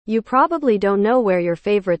You probably don't know where your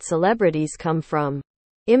favorite celebrities come from.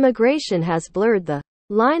 Immigration has blurred the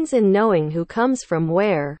lines in knowing who comes from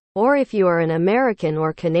where, or if you are an American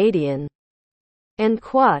or Canadian. And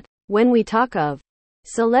quote, when we talk of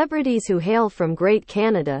celebrities who hail from Great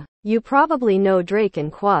Canada, you probably know Drake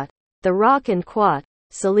and quote, The Rock and quote,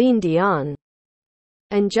 Celine Dion,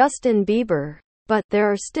 and Justin Bieber. But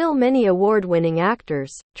there are still many award-winning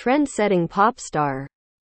actors, trend-setting pop star,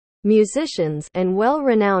 musicians, and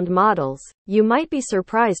well-renowned models you might be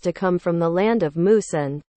surprised to come from the land of moose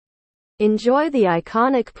and enjoy the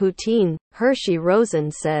iconic poutine, Hershey.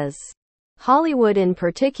 Rosen says. Hollywood in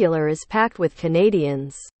particular is packed with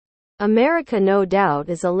Canadians. America, no doubt,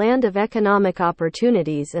 is a land of economic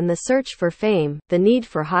opportunities and the search for fame, the need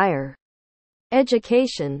for higher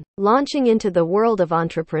education, launching into the world of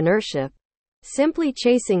entrepreneurship, simply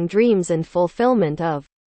chasing dreams and fulfillment of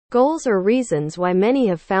goals are reasons why many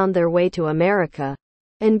have found their way to America.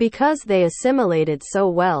 And because they assimilated so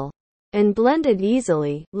well and blended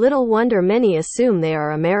easily, little wonder many assume they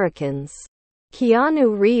are Americans.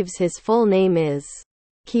 Keanu Reeves. His full name is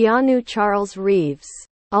Keanu Charles Reeves.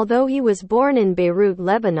 Although he was born in Beirut,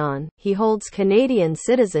 Lebanon, he holds Canadian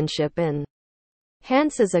citizenship and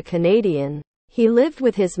hence is a Canadian. He lived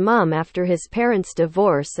with his mom after his parents'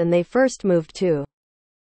 divorce and they first moved to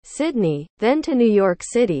Sydney, then to New York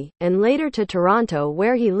City, and later to Toronto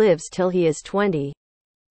where he lives till he is 20.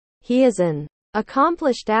 He is an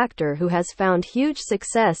accomplished actor who has found huge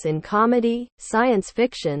success in comedy, science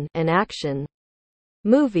fiction, and action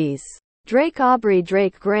movies. Drake Aubrey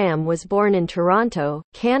Drake Graham was born in Toronto,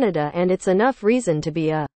 Canada, and it's enough reason to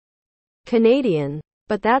be a Canadian.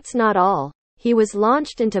 But that's not all. He was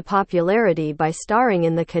launched into popularity by starring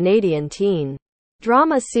in the Canadian teen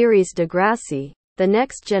drama series Degrassi, The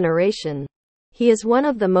Next Generation. He is one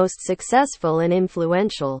of the most successful and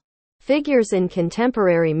influential figures in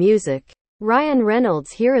contemporary music. Ryan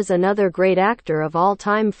Reynolds. Here is another great actor of all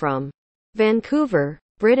time from Vancouver,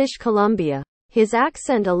 British Columbia. His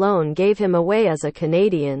accent alone gave him away as a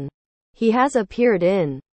Canadian. He has appeared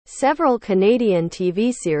in several Canadian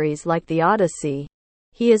TV series like The Odyssey.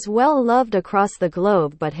 He is well loved across the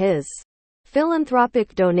globe, but his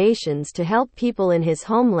philanthropic donations to help people in his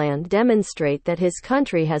homeland demonstrate that his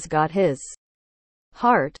country has got his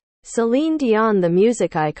heart. Celine Dion. The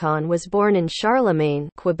music icon was born in Charlemagne,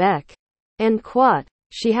 Quebec. And quote,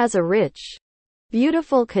 she has a rich,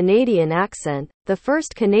 beautiful Canadian accent, the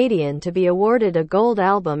first Canadian to be awarded a gold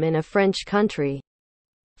album in a French country.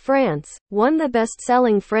 France, won the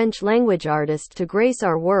best-selling French-language artist to grace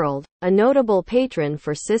our world, a notable patron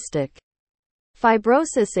for cystic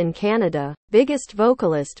fibrosis in Canada, biggest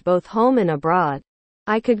vocalist both home and abroad.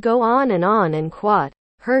 I could go on and quote,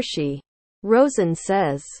 Hershey. Rosen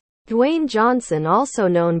says. Dwayne Johnson, also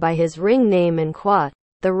known by his ring name and quote,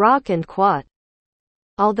 The Rock and quote.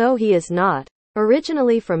 Although he is not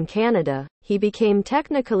originally from Canada, he became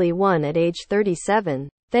technically one at age 37,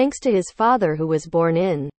 thanks to his father who was born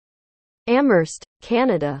in Amherst,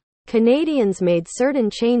 Canada. Canadians made certain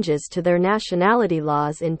changes to their nationality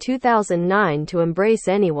laws in 2009 to embrace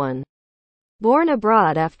anyone born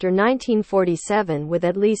abroad after 1947 with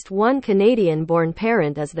at least one Canadian-born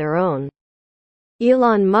parent as their own.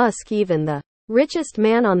 Elon Musk, even the richest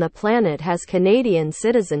man on the planet, has Canadian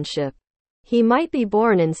citizenship. He might be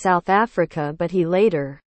born in South Africa, but he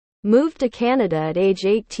later moved to Canada at age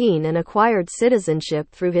 18 and acquired citizenship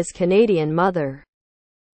through his Canadian mother.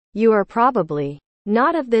 You are probably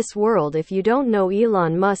not of this world if you don't know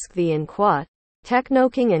Elon Musk, the in quote,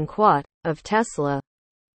 technoking and quote, of Tesla.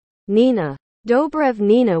 Nina Dobrev.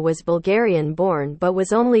 Nina was Bulgarian-born but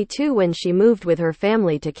was only 2 when she moved with her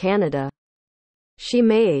family to Canada. She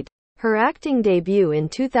made her acting debut in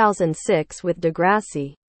 2006 with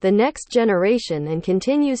Degrassi, The Next Generation, and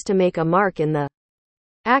continues to make a mark in the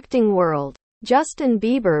acting world. Justin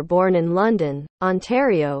Bieber. Born in London,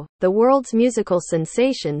 Ontario, the world's musical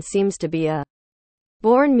sensation, seems to be a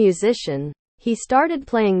born musician. He started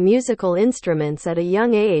playing musical instruments at a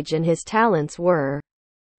young age and his talents were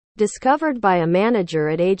discovered by a manager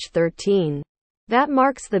at age 13. That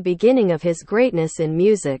marks the beginning of his greatness in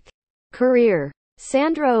music career.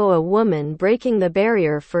 Sandra Oh. A woman breaking the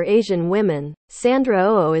barrier for Asian women. Sandra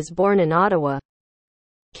Oh is born in Ottawa,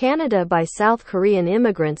 Canada, by South Korean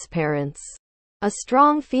immigrants' parents. A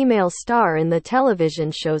strong female star in the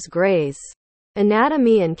television shows Grey's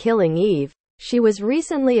Anatomy and Killing Eve. She was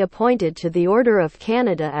recently appointed to the Order of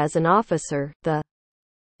Canada as an officer, the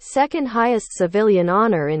second highest civilian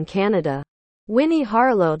honor in Canada. Winnie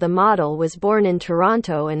Harlow. The model was born in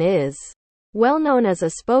Toronto and is well known as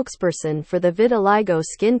a spokesperson for the vitiligo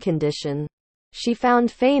skin condition. She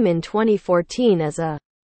found fame in 2014 as a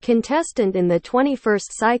contestant in the 21st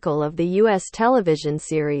cycle of the U.S. television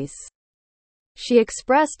series. She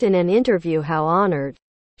expressed in an interview how honored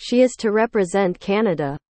she is to represent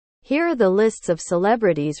Canada. Here are the lists of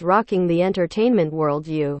celebrities rocking the entertainment world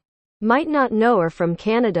you might not know are from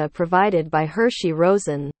Canada, provided by Hershey.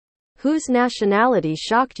 Rosen. Whose nationality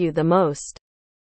shocked you the most?